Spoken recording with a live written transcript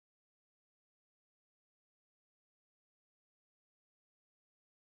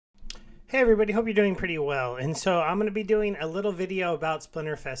Hey everybody, hope you're doing pretty well. And so I'm going to be doing a little video about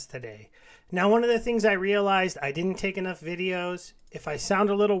Splinterfest today. Now, one of the things I realized, I didn't take enough videos. If I sound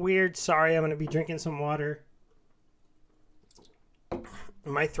a little weird, sorry, I'm going to be drinking some water.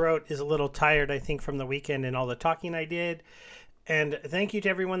 My throat is a little tired, I think, from the weekend and all the talking I did. And thank you to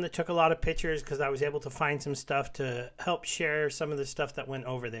everyone that took a lot of pictures because I was able to find some stuff to help share some of the stuff that went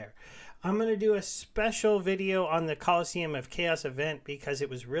over there. I'm going to do a special video on the Coliseum of Chaos event because it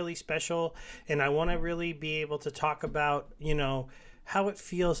was really special. And I want to really be able to talk about, how it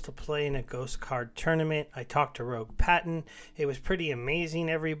feels to play in a Ghost card tournament. I talked to Rogue Patton. It was pretty amazing,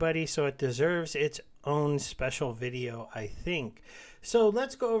 everybody. So it deserves its own special video, I think. So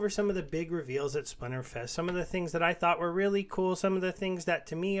let's go over some of the big reveals at Splinterfest. Some of the things that I thought were really cool. Some of the things that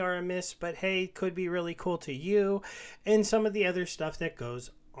to me are a miss, but hey, could be really cool to you. And some of the other stuff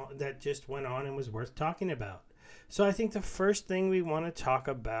that just went on and was worth talking about. So I think the first thing we want to talk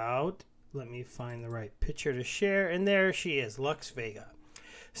about, let me find the right picture to share, and there she is, Lux Vega.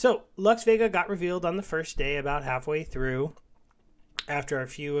 So Lux Vega got revealed on the first day about halfway through after a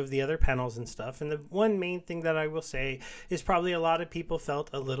few of the other panels and stuff. And the one main thing that I will say is probably a lot of people felt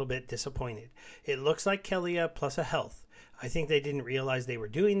a little bit disappointed. It looks like Kelia plus a health. I think they didn't realize they were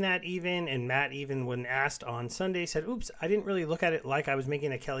doing that even, and Matt even when asked on Sunday said, oops, I didn't really look at it like I was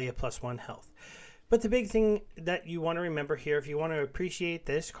making a Kelia plus 1 health. But the big thing that you want to remember here, if you want to appreciate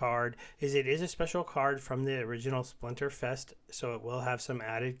this card, is it is a special card from the original Splinterfest, so it will have some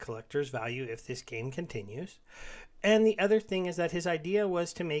added collector's value if this game continues. And the other thing is that his idea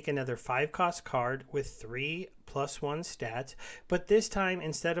was to make another 5-cost card with 3 +1 stats, but this time,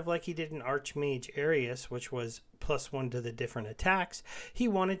 instead of like he did in Archmage Arius, which was +1 to the different attacks, he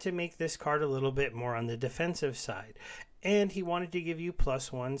wanted to make this card a little bit more on the defensive side. And he wanted to give you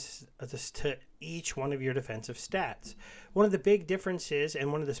 +1s to each one of your defensive stats. One of the big differences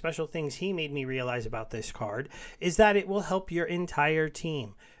and one of the special things he made me realize about this card is that it will help your entire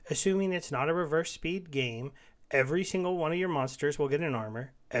team. Assuming it's not a reverse speed game, every single one of your monsters will get an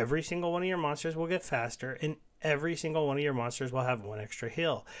armor, every single one of your monsters will get faster, and every single one of your monsters will have 1 extra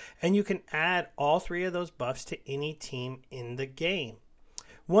heal. And you can add all 3 of those buffs to any team in the game.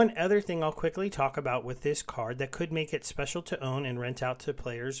 One other thing I'll quickly talk about with this card that could make it special to own and rent out to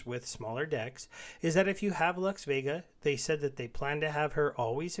players with smaller decks is that if you have Lux Vega, they said that they plan to have her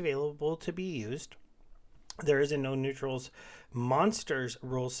always available to be used. There is a no neutrals monsters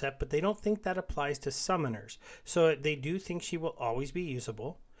rule set, but they don't think that applies to summoners. So they do think she will always be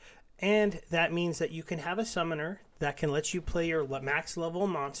usable. And that means that you can have a summoner that can let you play your max level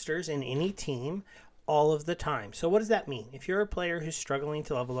monsters in any team all of the time. So what does that mean? If you're a player who's struggling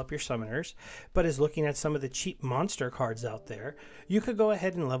to level up your summoners, but is looking at some of the cheap monster cards out there, you could go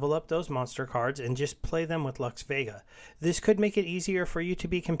ahead and level up those monster cards and just play them with Lux Vega. This could make it easier for you to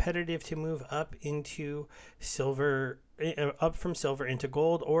be competitive to move up into silver, up from silver into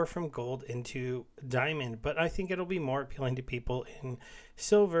gold, or from gold into diamond. But I think it'll be more appealing to people in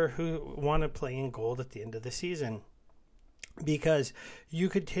silver who want to play in gold at the end of the season. Because you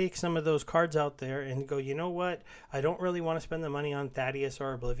could take some of those cards out there and go, you know what, I don't really want to spend the money on Thaddeus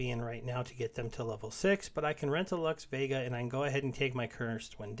or Oblivion right now to get them to level 6, but I can rent a Lux Vega and I can go ahead and take my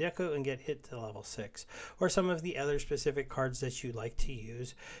Cursed Wendigo and get hit to level 6. Or some of the other specific cards that you like to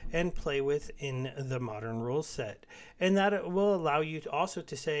use and play with in the modern rules set. And that will allow you to also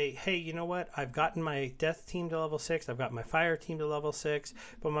to say, hey, you know what, I've gotten my Death team to level 6, I've got my Fire team to level 6,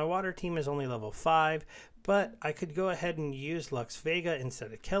 but my Water team is only level 5. But I could go ahead and use Lux Vega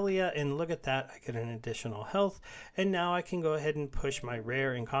instead of Kelia, and look at that, I get an additional health, and now I can go ahead and push my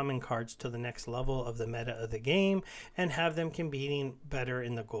rare and common cards to the next level of the meta of the game and have them competing better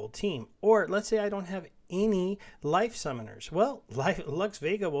in the gold team. Or let's say I don't have any life summoners. Well, Lux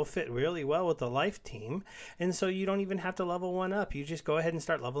Vega will fit really well with the life team, and so you don't even have to level 1 up. You just go ahead and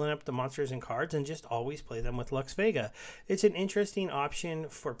start leveling up the monsters and cards and just always play them with Lux Vega. It's an interesting option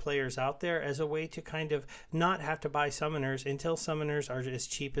for players out there as a way to kind of not have to buy summoners until summoners are as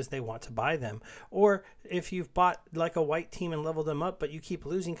cheap as they want to buy them. Or if you've bought like a white team and leveled them up, but you keep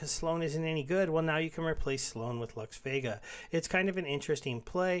losing because Sloan isn't any good, well, now you can replace Sloan with Lux Vega. It's kind of an interesting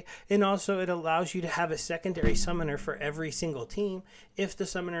play, and also it allows you to have a secondary summoner for every single team if the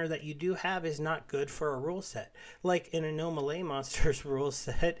summoner that you do have is not good for a rule set. Like in a no melee monsters rule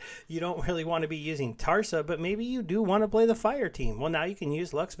set, you don't really want to be using Tarsa, but maybe you do want to play the fire team. Well, now you can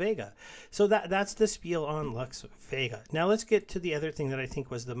use Lux Vega. So that's the spiel on Lux Vega. Now let's get to the other thing that I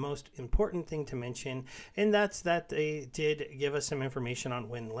think was the most important thing to mention, and that's that they did give us some information on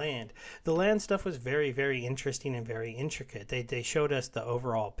Wind Land. The land stuff was very, very interesting and very intricate. They showed us the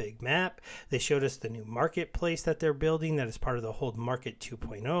overall big map. They showed us the new marketplace that they're building that is part of the whole Market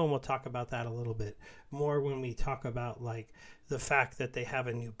 2.0, and we'll talk about that a little bit more when we talk about like the fact that they have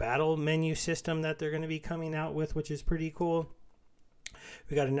a new battle menu system that they're going to be coming out with, which is pretty cool.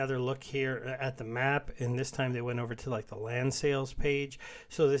 We got another look here at the map, and this time they went over to like the land sales page.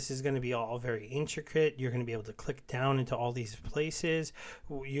 So this is going to be all very intricate. You're going to be able to click down into all these places.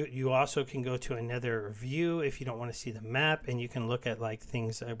 You also can go to another view if you don't want to see the map, and you can look at like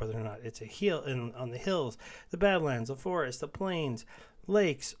things, whether or not it's a hill and on the hills, the badlands, the forest, the plains,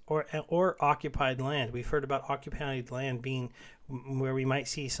 lakes, or occupied land. We've heard about occupied land being where we might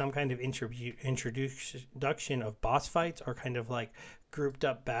see some kind of introduction of boss fights or kind of like grouped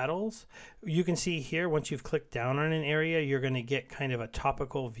up battles. You can see here, once you've clicked down on an area, you're going to get kind of a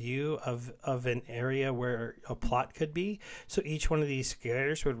topical view of an area where a plot could be. So each one of these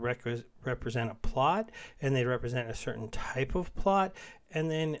squares would represent a plot, and they represent a certain type of plot. And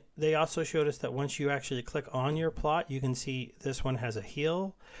then they also showed us that once you actually click on your plot, you can see this one has a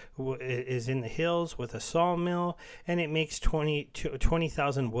hill, is in the hills with a sawmill, and it makes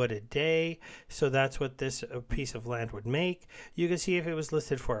 20,000 wood a day. So that's what this piece of land would make. You can see if it was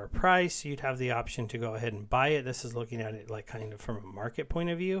listed for a price, you'd have the option to go ahead and buy it. This is looking at it like kind of from a market point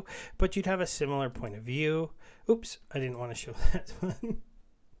of view, but you'd have a similar point of view. Oops, I didn't want to show that one.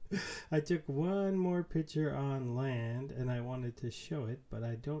 I took one more picture on land and I wanted to show it, but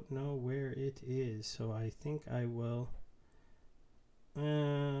I don't know where it is, so I think I will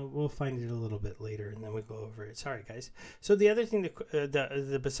we'll find it a little bit later and then we'll go over it. Sorry guys. So the other thing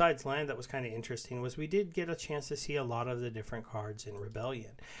that besides land that was kind of interesting was we did get a chance to see a lot of the different cards in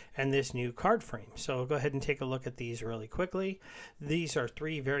Rebellion and this new card frame. So I'll go ahead and take a look at these really quickly. These are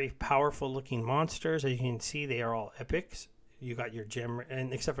three very powerful looking monsters. As you can see, they are all epics. You got your gem,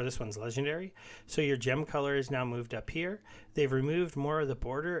 and except for this one's legendary. So your gem color is now moved up here. They've removed more of the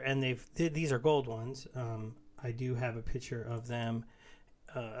border, and these are gold ones. I do have a picture of them.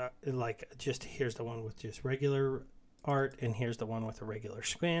 Like just here's the one with just regular art, and here's the one with the regular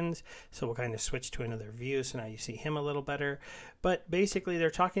skins. So we'll kind of switch to another view, so now you see him a little better. But basically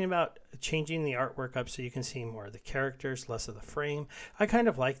they're talking about changing the artwork up so you can see more of the characters, less of the frame. I kind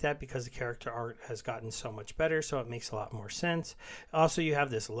of like that because the character art has gotten so much better, so it makes a lot more sense. Also, you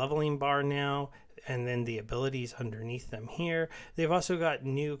have this leveling bar now, and then the abilities underneath them here. They've also got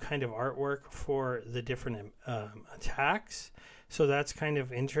new kind of artwork for the different attacks, so that's kind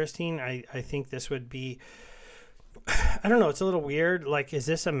of interesting. I think this would be, I don't know, it's a little weird. Like, is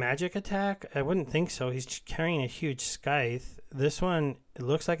this a magic attack? I wouldn't think so. He's carrying a huge scythe. This one, it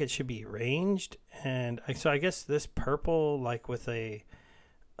looks like it should be ranged. And so I guess this purple, like with a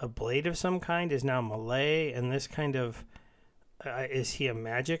blade of some kind, is now melee. And this kind of, is he a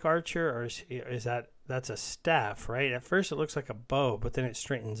magic archer, or is that's a staff, right? At first it looks like a bow, but then it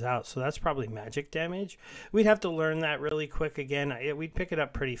straightens out. So that's probably magic damage. We'd have to learn that really quick again. We'd pick it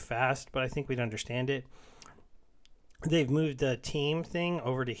up pretty fast, but I think we'd understand it. They've moved the team thing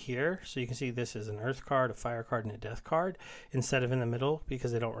over to here, so you can see this is an earth card, a fire card, and a death card instead of in the middle,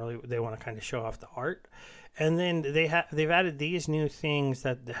 because they want to kind of show off the art. And then they've added these new things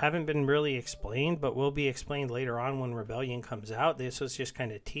that haven't been really explained, but will be explained later on when Rebellion comes out. This was just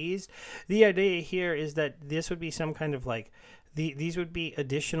kind of teased. The idea here is that this would be some kind of like these would be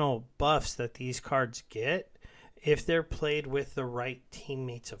additional buffs that these cards get if they're played with the right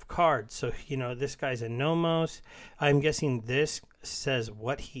teammates of cards. So, you know, this guy's a Nomos. I'm guessing this says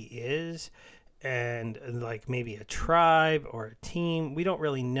what he is, and like maybe a tribe or a team. We don't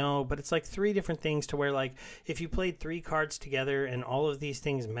really know, but it's like three different things to where, like, if you played three cards together and all of these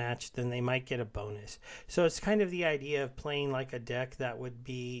things match, then they might get a bonus. So it's kind of the idea of playing like a deck that would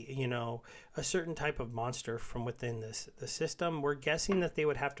be, you know, a certain type of monster from within the system. We're guessing that they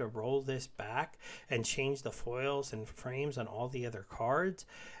would have to roll this back and change the foils and frames on all the other cards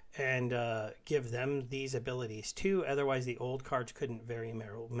and give them these abilities too. Otherwise the old cards couldn't very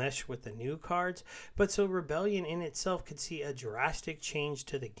mesh with the new cards. But so Rebellion in itself could see a drastic change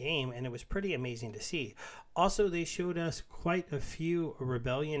to the game, and it was pretty amazing to see. Also, they showed us quite a few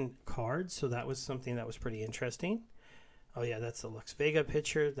Rebellion cards, so that was something that was pretty interesting. Oh yeah, that's the Lux Vega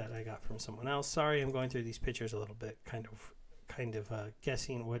picture that I got from someone else. Sorry, I'm going through these pictures a little bit, kind of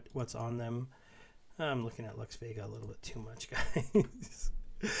guessing what's on them. I'm looking at Lux Vega a little bit too much, guys.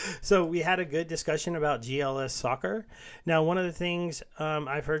 So we had a good discussion about GLS soccer. Now, one of the things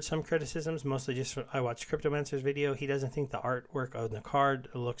I've heard some criticisms, mostly just I watched Cryptomancer's video. He doesn't think the artwork on the card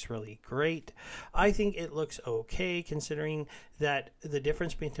looks really great. I think it looks okay, considering that the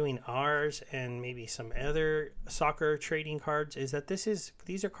difference between ours and maybe some other soccer trading cards is that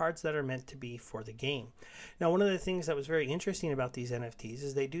these are cards that are meant to be for the game. Now, one of the things that was very interesting about these NFTs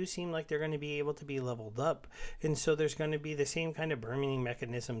is they do seem like they're going to be able to be leveled up, and so there's going to be the same kind of burning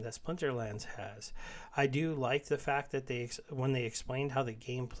mechanism that Splinterlands has. I do like the fact that when they explained how the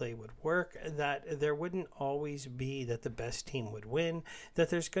gameplay would work, that there wouldn't always be that the best team would win,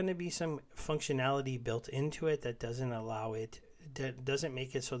 that there's going to be some functionality built into it that doesn't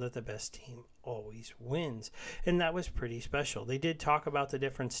make it so that the best team always wins. And that was pretty special. They did talk about the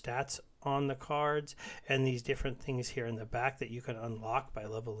different stats on the cards and these different things here in the back that you can unlock by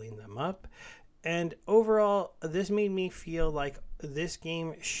leveling them up. And overall, this made me feel like this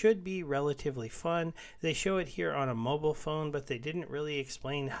game should be relatively fun. They show it here on a mobile phone, but they didn't really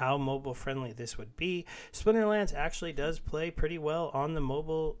explain how mobile friendly this would be. Splinterlands actually does play pretty well on the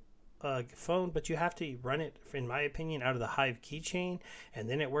mobile phone, but you have to run it, in my opinion, out of the Hive keychain, and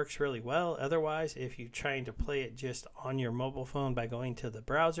then it works really well. Otherwise, if you're trying to play it just on your mobile phone by going to the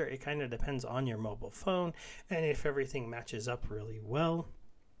browser, it kind of depends on your mobile phone and if everything matches up really well.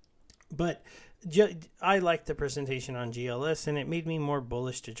 But I like the presentation on GLS, and it made me more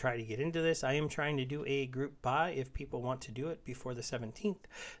bullish to try to get into this. I am trying to do a group buy if people want to do it before the 17th.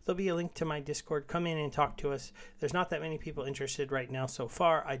 There'll be a link to my Discord. Come in and talk to us. There's not that many people interested right now so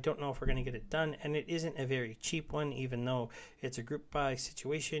far. I don't know if we're going to get it done, and it isn't a very cheap one, even though it's a group buy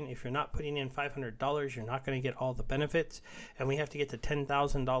situation. If you're not putting in $500, you're not going to get all the benefits, and we have to get to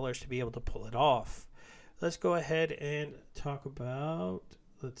 $10,000 to be able to pull it off. Let's go ahead and talk about,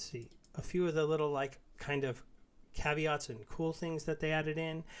 let's see, a few of the little kind of caveats and cool things that they added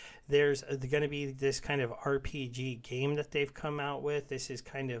in. There's going to be this kind of RPG game that they've come out with. This is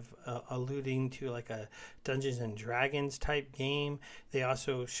kind of alluding to like a Dungeons and Dragons type game. They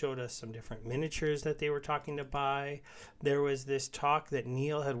also showed us some different miniatures that they were talking to buy. There was this talk that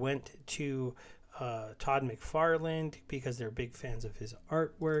Neil had went to Todd McFarlane because they're big fans of his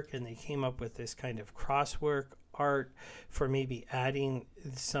artwork, and they came up with this kind of crosswork art for maybe adding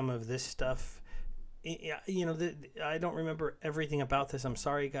some of this stuff. You know, I don't remember everything about this. I'm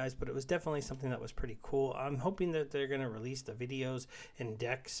sorry, guys, but it was definitely something that was pretty cool. I'm hoping that they're going to release the videos and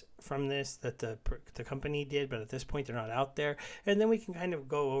decks from this that the company did, but at this point they're not out there. And then we can kind of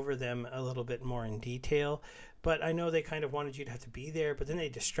go over them a little bit more in detail. But I know they kind of wanted you to have to be there, but then they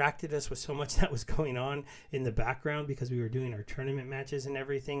distracted us with so much that was going on in the background because we were doing our tournament matches and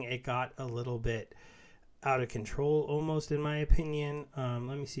everything. It got a little bit out of control almost, in my opinion.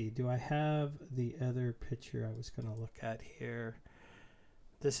 Let me see. Do I have the other picture I was going to look at here?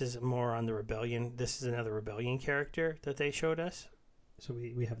 This is more on the Rebellion. This is another Rebellion character that they showed us. So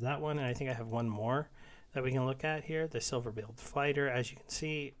we have that one, and I think I have one more that we can look at here. The Silver-billed Fighter, as you can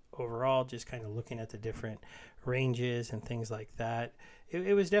see, overall, just kind of looking at the different ranges and things like that.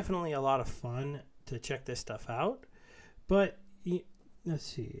 It was definitely a lot of fun to check this stuff out. But let's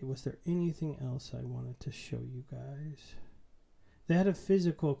see, was there anything else I wanted to show you guys? They had a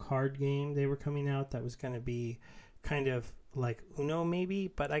physical card game they were coming out that was going to be kind of like Uno maybe,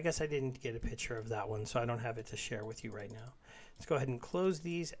 but I guess I didn't get a picture of that one, so I don't have it to share with you right now. Let's go ahead and close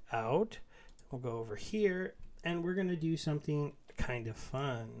these out. We'll go over here, and we're going to do something kind of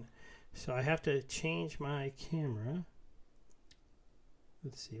fun. So I have to change my camera.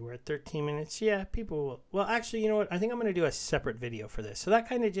 Let's see, we're at 13 minutes. Yeah, people will. Well, actually, you know what? I think I'm going to do a separate video for this. So that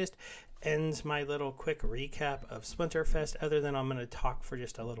kind of just ends my little quick recap of Splinterfest, other than I'm going to talk for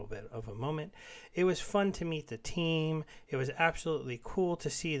just a little bit of a moment. It was fun to meet the team. It was absolutely cool to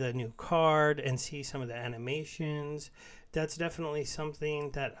see the new card and see some of the animations. That's definitely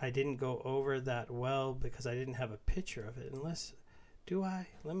something that I didn't go over that well because I didn't have a picture of it. Unless, do I?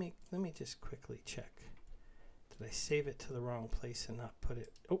 Let me just quickly check. Did I save it to the wrong place and not put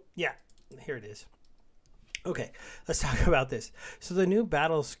it? Oh, yeah, here it is. Okay, let's talk about this. So the new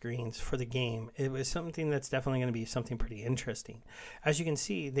battle screens for the game, it was something that's definitely going to be something pretty interesting. As you can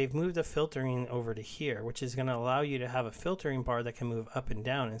see, they've moved the filtering over to here, which is going to allow you to have a filtering bar that can move up and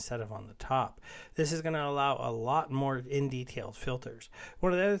down instead of on the top. This is going to allow a lot more in-detailed filters.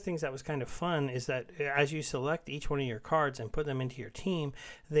 One of the other things that was kind of fun is that as you select each one of your cards and put them into your team,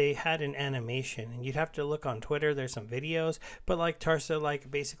 they had an animation, and you'd have to look on Twitter. There's some videos, but like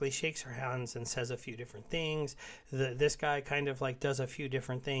Tarsa basically shakes her hands and says a few different things. things. This guy kind of like does a few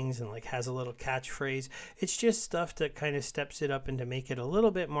different things and like has a little catchphrase. It's just stuff that kind of steps it up and to make it a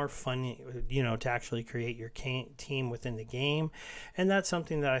little bit more fun, you know, to actually create your team within the game. And that's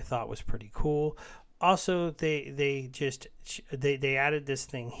something that I thought was pretty cool. Also, they added this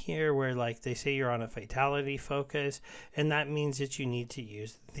thing here where like they say you're on a fatality focus, and that means that you need to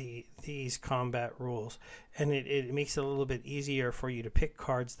use these combat rules, and it makes it a little bit easier for you to pick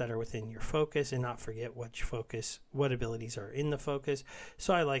cards that are within your focus and not forget what abilities are in the focus.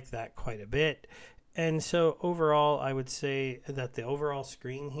 So I like that quite a bit. And so overall, I would say that the overall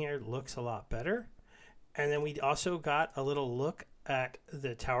screen here looks a lot better. And then we also got a little look at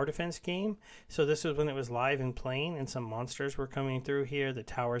the tower defense game. So this was when it was live and playing, and some monsters were coming through here. The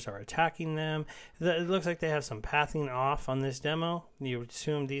towers are attacking them. It looks like they have some pathing off on this demo. You would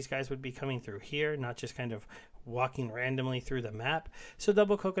assume these guys would be coming through here, not just kind of walking randomly through the map. So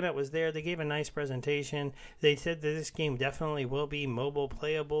Double Coconut was there. They gave a nice presentation. They said that this game definitely will be mobile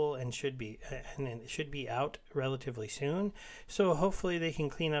playable and should be out relatively soon. So hopefully they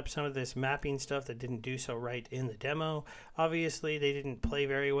can clean up some of this mapping stuff that didn't do so right in the demo. Obviously they didn't play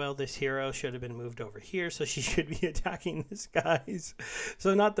very well. This hero should have been moved over here, so she should be attacking this guys.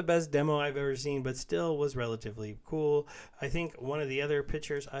 So not the best demo I've ever seen, but still was relatively cool. I think one of the other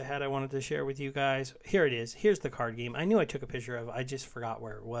pictures I wanted to share with you guys. Here it is. Here's the card game. I knew I took a picture of. I just forgot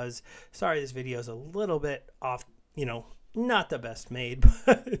where it was. Sorry, this video is a little bit off, you know, not the best made,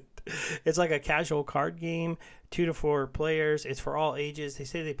 but it's like a casual card game, 2 to 4 players. It's for all ages. They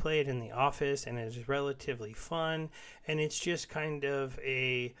say they play it in the office, and it's relatively fun, and it's just kind of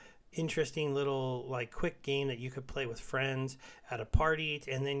a interesting little like quick game that you could play with friends at a party,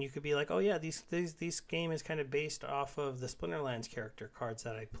 and then you could be like, oh yeah, this game is kind of based off of the Splinterlands character cards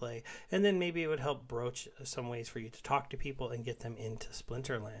that I play, and then maybe it would help broach some ways for you to talk to people and get them into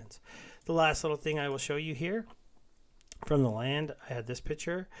Splinterlands. The last little thing I will show you here from the land, I had this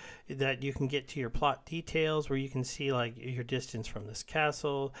picture that you can get to your plot details where you can see like your distance from this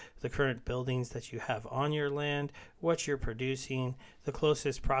castle, the current buildings that you have on your land, what you're producing, the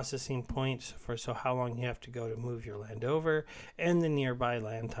closest processing points for so how long you have to go to move your land over, and the nearby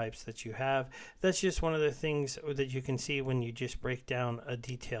land types that you have. That's just one of the things that you can see when you just break down a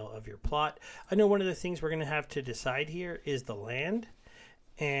detail of your plot. I know one of the things we're going to have to decide here is the land,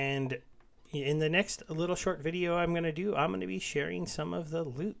 and in the next little short video I'm going to be sharing some of the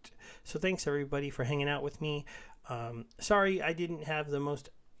loot. So thanks everybody for hanging out with me. Sorry I didn't have the most,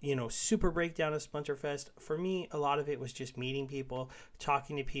 you know, super breakdown of Splinterfest. For me, a lot of it was just meeting people,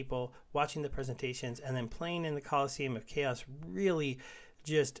 talking to people, watching the presentations, and then playing in the Coliseum of Chaos. Really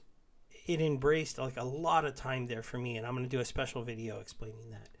just, it embraced like a lot of time there for me, and I'm going to do a special video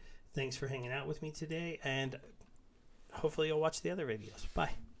explaining that. Thanks for hanging out with me today, and hopefully you'll watch the other videos.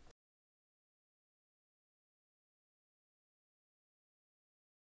 Bye.